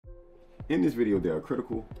In this video, there are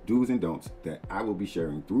critical do's and don'ts that I will be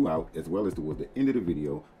sharing throughout, as well as towards the end of the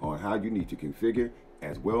video, on how you need to configure,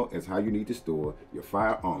 as well as how you need to store your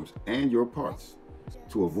firearms and your parts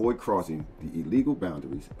to avoid crossing the illegal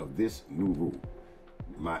boundaries of this new rule.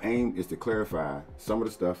 My aim is to clarify some of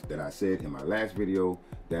the stuff that I said in my last video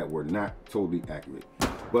that were not totally accurate.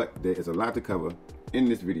 But there is a lot to cover in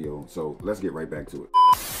this video, so let's get right back to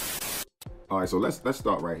it. All right, so let's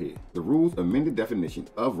start right here. The rule's amended definition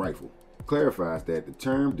of rifle clarifies that the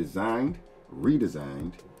term designed,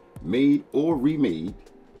 redesigned, made, or remade,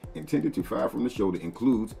 intended to fire from the shoulder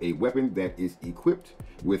includes a weapon that is equipped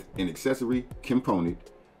with an accessory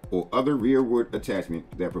component or other rearward attachment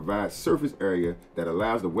that provides surface area that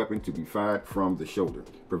allows the weapon to be fired from the shoulder,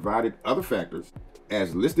 provided other factors,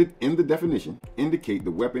 as listed in the definition, indicate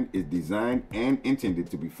the weapon is designed and intended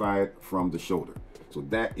to be fired from the shoulder. So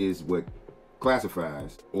that is what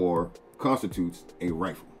classifies or constitutes a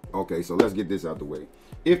rifle. Okay, so let's get this out the way.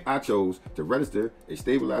 If I chose to register a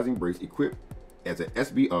stabilizing brace equipped as an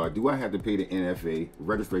SBR, do I have to pay the NFA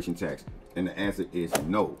registration tax? And the answer is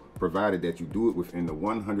no, provided that you do it within the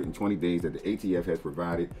 120 days that the ATF has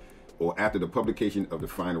provided or after the publication of the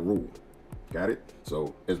final rule. Got it?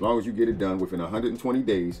 So as long as you get it done within 120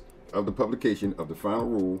 days of the publication of the final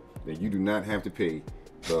rule, then you do not have to pay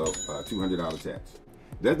the $200 tax.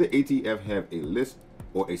 Does the ATF have a list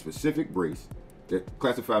or a specific brace that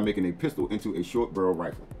classify making a pistol into a short barrel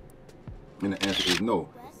rifle? And the answer is no.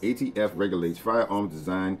 ATF regulates firearms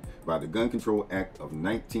designed by the Gun Control Act of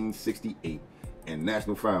 1968 and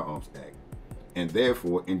National Firearms Act. And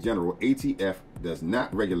therefore, in general, ATF does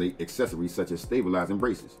not regulate accessories such as stabilizing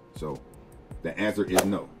braces. So the answer is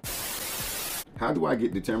no. How do I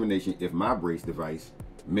get determination if my brace device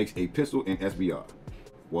makes a pistol in SBR?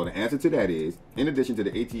 Well, the answer to that is, in addition to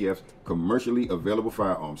the ATF's commercially available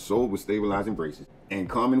firearms sold with stabilizing braces and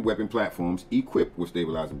common weapon platforms equipped with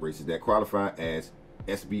stabilizing braces that qualify as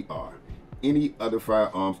SBR, any other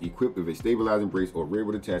firearms equipped with a stabilizing brace or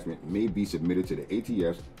rearward attachment may be submitted to the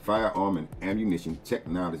ATF's Firearm and Ammunition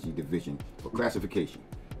Technology Division for classification.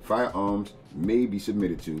 Firearms may be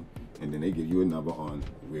submitted to, and then they give you a number on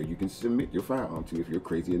where you can submit your firearm to if you're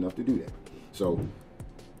crazy enough to do that. So,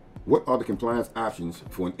 what are the compliance options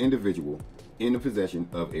for an individual in the possession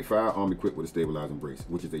of a firearm equipped with a stabilizing brace,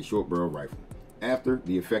 which is a short barrel rifle, after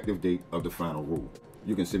the effective date of the final rule?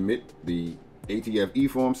 You can submit the ATF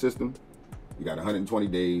e-form system. You got 120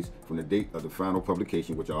 days from the date of the final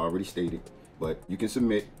publication, which I already stated, but you can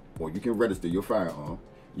submit or you can register your firearm.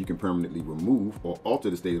 You can permanently remove or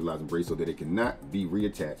alter the stabilizing brace so that it cannot be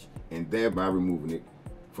reattached, and thereby removing it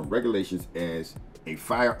from regulations as a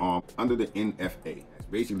firearm under the NFA. That's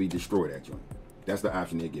basically destroy that joint. That's the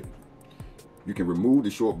option they're giving. You can remove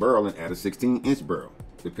the short barrel and add a 16-inch barrel,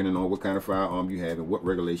 depending on what kind of firearm you have and what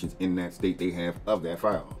regulations in that state they have of that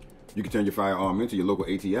firearm. You can turn your firearm into your local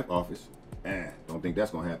ATF office. Don't think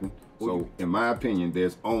that's gonna happen. So in my opinion,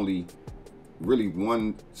 there's only really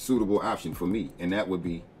one suitable option for me, and that would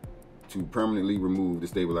be to permanently remove the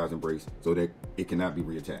stabilizing brace so that it cannot be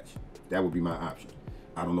reattached. That would be my option.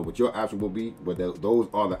 I don't know what your option will be, but those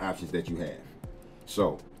are the options that you have.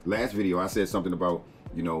 So last video, I said something about,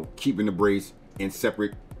 you know, keeping the brace in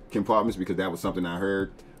separate compartments because that was something I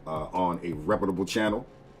heard on a reputable channel.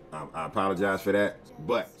 I apologize for that,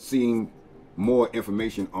 but seeing more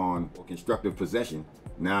information on constructive possession,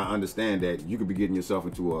 now I understand that you could be getting yourself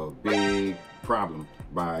into a big problem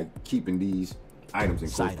by keeping these items in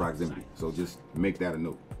close proximity. So just make that a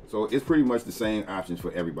note. So it's pretty much the same options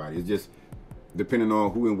for everybody. It's just depending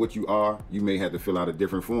on who and what you are, you may have to fill out a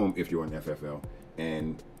different form if you're an FFL.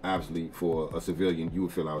 And obviously for a civilian, you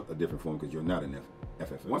would fill out a different form because you're not an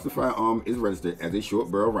FFL. Once the firearm is registered as a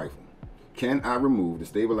short barrel rifle, can I remove the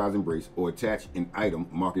stabilizing brace or attach an item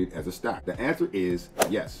marketed as a stock? The answer is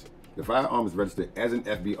yes. The firearm is registered as an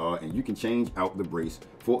FBR and you can change out the brace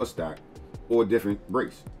for a stock or a different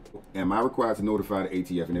brace. Am I required to notify the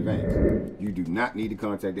ATF in advance? You do not need to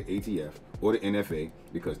contact the ATF or the NFA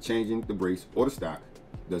because changing the brace or the stock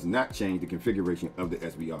does not change the configuration of the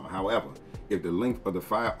SBR. However, if the length of the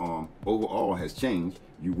firearm overall has changed,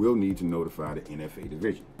 you will need to notify the NFA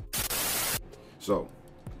division. So,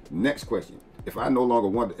 next question. If I no longer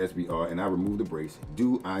want the SBR and I remove the brace,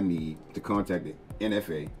 do I need to contact the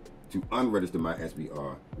NFA to unregister my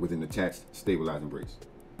SBR with an attached stabilizing brace?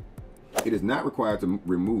 It is not required to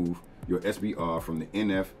remove your SBR from the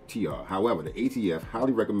NFTR. However, the ATF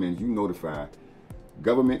highly recommends you notify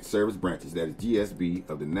government service branches, that is GSB,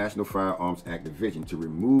 of the National Firearms Act Division to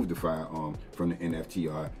remove the firearm from the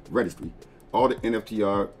NFTR registry. All the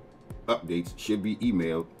NFTR updates should be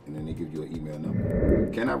emailed, and then they give you an email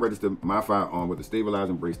number. Can I register my firearm with a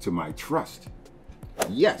stabilizing brace to my trust?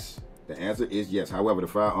 Yes. The answer is yes. However, the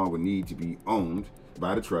firearm would need to be owned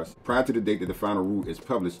by the trust prior to the date that the final rule is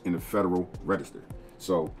published in the Federal Register.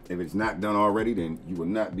 So if it's not done already, then you will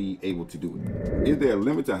not be able to do it. Is there a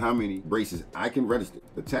limit to how many braces I can register?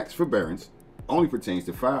 The tax forbearance only pertains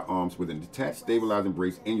to firearms with a detached stabilizing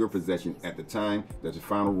brace in your possession at the time that the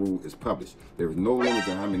final rule is published. There is no limit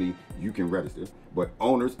to how many you can register, but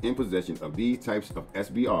owners in possession of these types of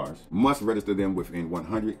SBRs must register them within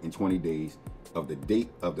 120 days of the date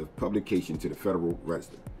of the publication to the Federal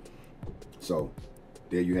Register. So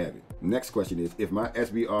there you have it. Next question is, if my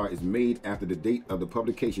SBR is made after the date of the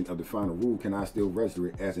publication of the final rule, can I still register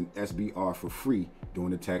it as an SBR for free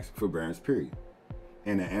during the tax forbearance period?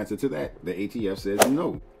 And the answer to that, the ATF says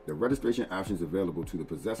no. The registration options available to the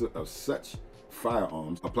possessor of such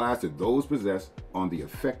firearms applies to those possessed on the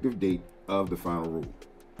effective date of the final rule.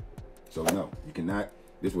 So no, you cannot,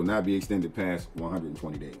 this will not be extended past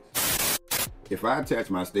 120 days. If I attach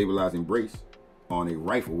my stabilizing brace on a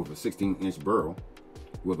rifle with a 16-inch barrel,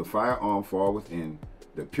 will the firearm fall within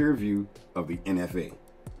the purview of the NFA?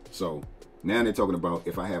 So now they're talking about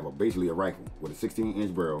if I have basically a rifle with a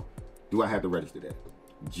 16-inch barrel, do I have to register that?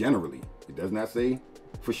 Generally, it does not say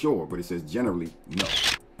for sure, but it says generally, no.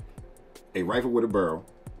 A rifle with a barrel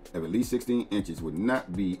of at least 16 inches would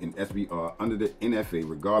not be an SBR under the NFA,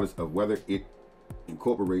 regardless of whether it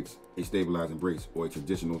incorporates a stabilizing brace or a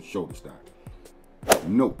traditional shoulder stock.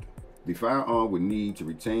 Note, the firearm would need to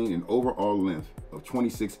retain an overall length of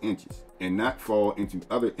 26 inches and not fall into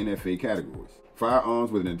other NFA categories.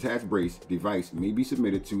 Firearms with an attached brace device may be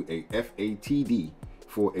submitted to a FATD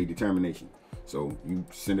for a determination. So you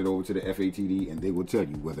send it over to the FATD and they will tell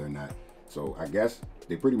you whether or not. So I guess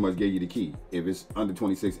they pretty much gave you the key. If it's under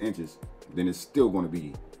 26 inches, then it's still going to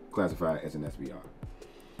be classified as an SBR.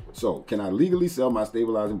 So can I legally sell my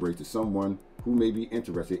stabilizing brace to someone who may be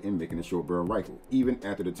interested in making a short barrel rifle, even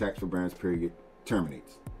after the tax forbearance period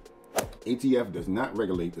terminates? ATF does not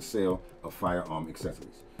regulate the sale of firearm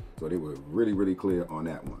accessories. So they were really clear on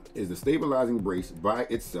that one. Is the stabilizing brace by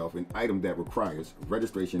itself an item that requires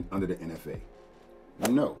registration under the NFA?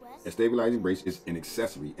 No. A stabilizing brace is an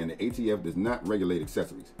accessory and the ATF does not regulate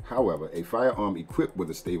accessories. However, a firearm equipped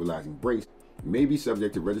with a stabilizing brace may be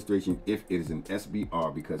subject to registration if it is an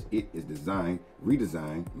SBR because it is designed,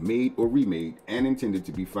 redesigned, made or remade, and intended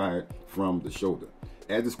to be fired from the shoulder,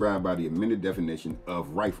 as described by the amended definition of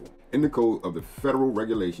rifle in the Code of the Federal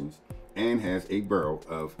Regulations, and has a barrel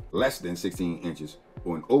of less than 16 inches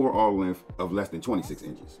or an overall length of less than 26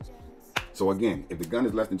 inches. So again, if the gun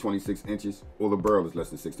is less than 26 inches or the barrel is less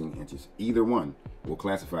than 16 inches, either one will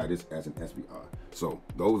classify this as an SBR. So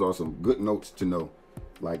those are some good notes to know.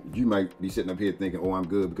 Like, you might be sitting up here thinking, oh, I'm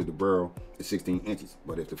good because the barrel is 16 inches.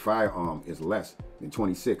 But if the firearm is less than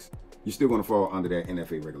 26, you're still going to fall under that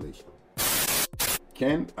NFA regulation.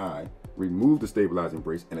 Can I remove the stabilizing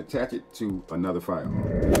brace and attach it to another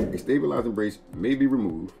firearm? A stabilizing brace may be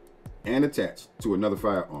removed and attached to another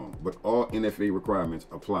firearm, but all NFA requirements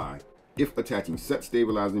apply if attaching such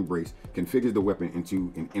stabilizing brace configures the weapon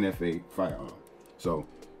into an NFA firearm. So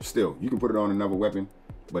still, you can put it on another weapon,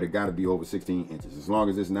 but it got to be over 16 inches. As long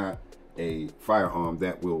as it's not a firearm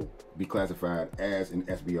that will be classified as an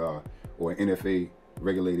SBR or an NFA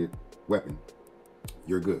regulated weapon,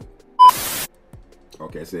 you're good.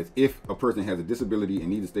 Okay, it says if a person has a disability and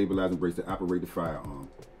needs a stabilizing brace to operate the firearm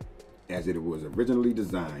as it was originally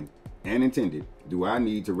designed and intended, do I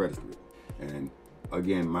need to register it? And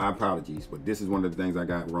again, my apologies, but this is one of the things I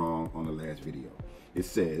got wrong on the last video. It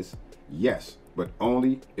says yes, but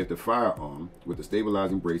only if the firearm with the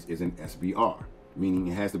stabilizing brace is an SBR, meaning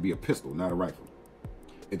it has to be a pistol, not a rifle.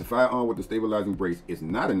 If the firearm with the stabilizing brace is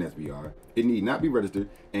not an SBR, it need not be registered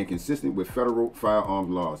and consistent with federal firearms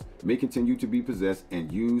laws, may continue to be possessed and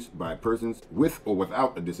used by persons with or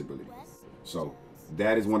without a disability. So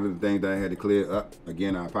that is one of the things that I had to clear up.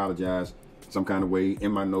 Again, I apologize. Some kind of way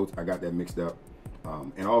in my notes, I got that mixed up.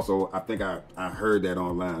 And also, I think I heard that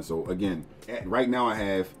online. So again, right now I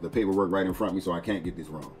have the paperwork right in front of me, so I can't get this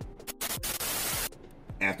wrong.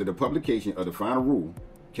 After the publication of the final rule,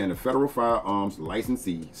 can a federal firearms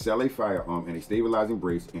licensee sell a firearm and a stabilizing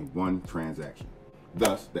brace in one transaction?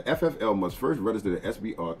 Thus, the FFL must first register the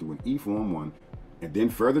SBR through an E-Form 1 and then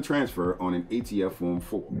further transfer on an ATF Form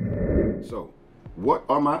 4. So, what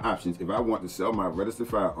are my options if I want to sell my registered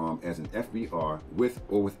firearm as an FBR with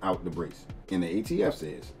or without the brace? And the ATF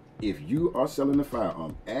says, if you are selling the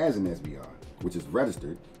firearm as an SBR, which is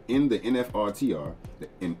registered in the NFRTR,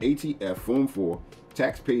 an ATF Form 4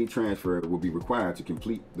 tax paid transfer will be required to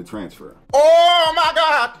complete the transfer. Oh my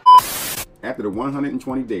God! after the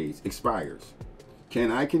 120 days expires,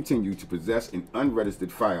 can I continue to possess an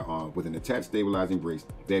unregistered firearm with an attached stabilizing brace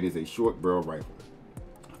that is a short barrel rifle?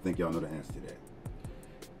 I think y'all know the answer to that.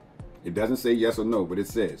 It doesn't say yes or no, but it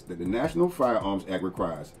says that the National Firearms Act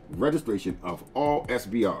requires registration of all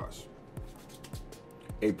SBRs.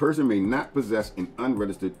 A person may not possess an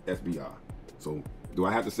unregistered SBR. So do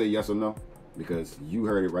I have to say yes or no? Because you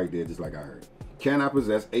heard it right there just like I heard. Can I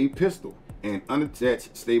possess a pistol and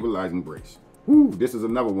unattached stabilizing brace? Whew, this is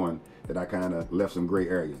another one that I kind of left some gray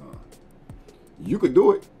areas on. You could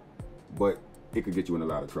do it, but it could get you in a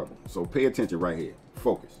lot of trouble. So pay attention right here.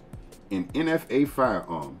 Focus. An NFA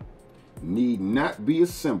firearm need not be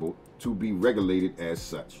assembled to be regulated as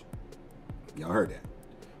such. Y'all heard that.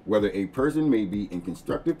 Whether a person may be in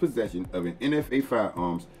constructive possession of an NFA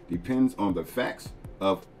firearms depends on the facts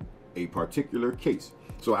of a particular case.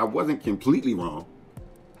 So I wasn't completely wrong,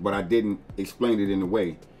 but I didn't explain it in a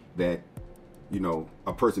way that, you know,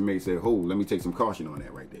 a person may say, oh, let me take some caution on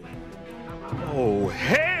that right there. Oh,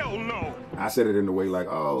 hell no! I said it in a way like,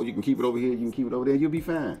 oh, you can keep it over here, you can keep it over there, you'll be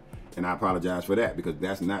fine. And I apologize for that because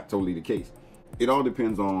that's not totally the case. It all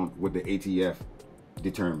depends on what the ATF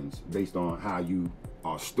determines based on how you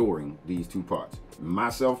are storing these two parts.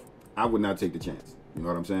 Myself, I would not take the chance. You know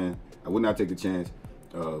what I'm saying? I would not take the chance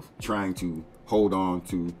of trying to hold on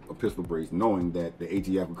to a pistol brace knowing that the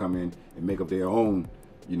ATF would come in and make up their own,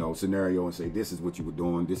 you know, scenario and say, this is what you were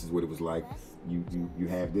doing, this is what it was like. You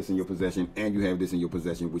have this in your possession and you have this in your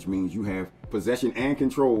possession, which means you have possession and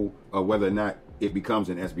control of whether or not it becomes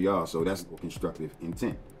an SBR. So that's constructive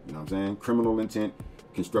intent. You know what I'm saying? Criminal intent,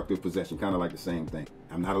 constructive possession, kind of like the same thing.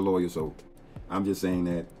 I'm not a lawyer, so I'm just saying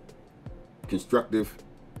that constructive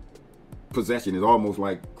possession is almost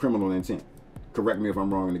like criminal intent. Correct me if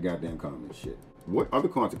I'm wrong in the goddamn comments. Shit. What are the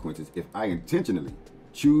consequences if I intentionally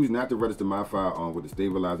choose not to register my firearm with a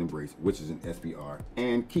stabilizing brace, which is an SBR,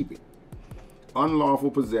 and keep it? Unlawful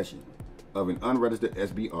possession of an unregistered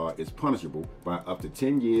SBR is punishable by up to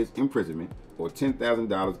 10 years imprisonment or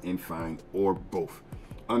 $10,000 in fine or both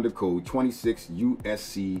under Code 26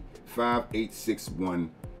 USC 5861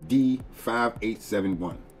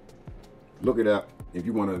 D5871. Look it up if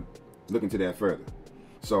you want to look into that further.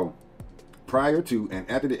 So, prior to and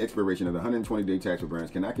after the expiration of the 120-day tax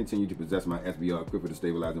forbearance, can I continue to possess my SBR equipped with a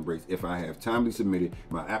stabilizing brace if I have timely submitted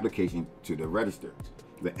my application to the register?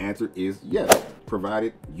 The answer is yes,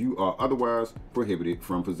 provided you are otherwise prohibited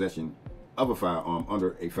from possession of a firearm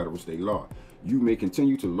under a federal state law. You may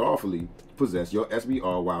continue to lawfully possess your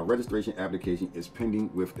SBR while registration application is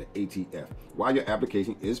pending with the ATF. While your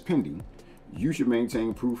application is pending, you should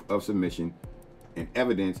maintain proof of submission and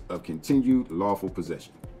evidence of continued lawful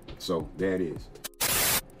possession. So there it is.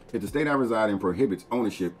 If the state I reside in prohibits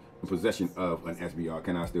ownership and possession of an SBR,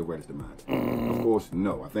 can I still register mine? Of course,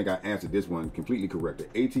 no. I think I answered this one completely correct. The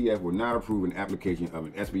ATF will not approve an application of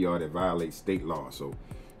an SBR that violates state law. So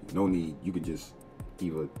no need. You could just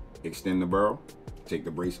either extend the barrel, take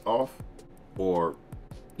the brace off, or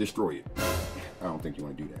destroy it. I don't think you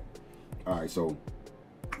want to do that. All right, so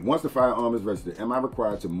once the firearm is registered, am I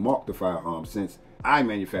required to mark the firearm since I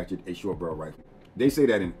manufactured a short barrel rifle? They say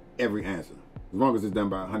that in every answer. As long as it's done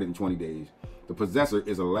by 120 days, the possessor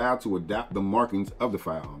is allowed to adopt the markings of the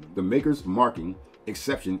firearm. The maker's marking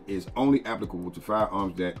exception is only applicable to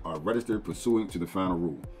firearms that are registered pursuant to the final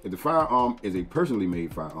rule. If the firearm is a personally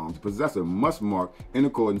made firearm, the possessor must mark in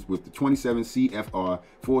accordance with the 27 CFR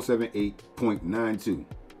 478.92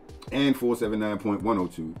 and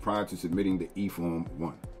 479.102 prior to submitting the E-Form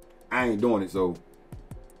 1. I ain't doing it, so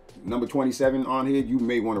number 27 on here, you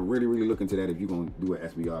may want to really look into that if you're going to do an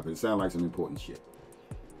SBR, because it sounds like some important shit.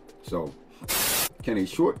 So, can a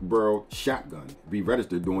short barrel shotgun be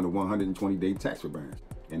registered during the 120-day tax forbearance?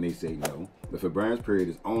 And they say no. The forbearance period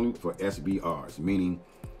is only for SBRs, meaning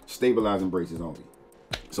stabilizing braces only.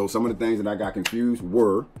 So some of the things that I got confused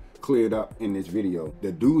were cleared up in this video.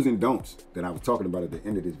 The do's and don'ts that I was talking about at the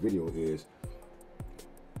end of this video is,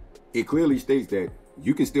 it clearly states that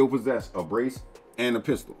you can still possess a brace and a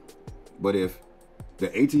pistol. But if the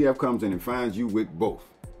ATF comes in and finds you with both,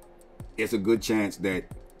 it's a good chance that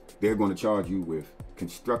they're going to charge you with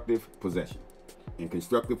constructive possession. And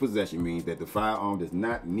constructive possession means that the firearm does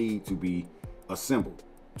not need to be assembled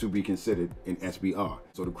to be considered an SBR.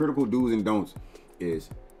 So the critical do's and don'ts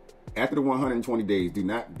is, after the 120 days, do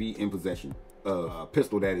not be in possession of a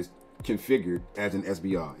pistol that is configured as an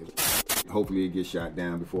SBR. Hopefully it gets shot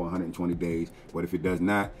down before 120 days. But if it does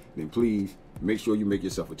not, then please make sure you make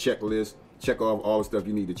yourself a checklist. Check off all the stuff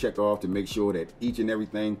you need to check off to make sure that each and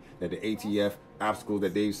everything that the ATF obstacles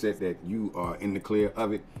that they've set, that you are in the clear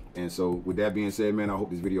of it. And so with that being said, man, I hope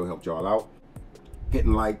this video helped y'all out.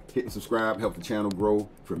 Hitting like, hitting subscribe, help the channel grow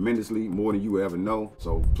tremendously, more than you will ever know.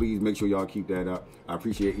 So please make sure y'all keep that up. I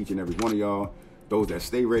appreciate each and every one of y'all. Those that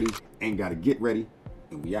stay ready ain't got to get ready,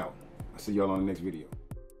 and we out. I'll see y'all on the next video.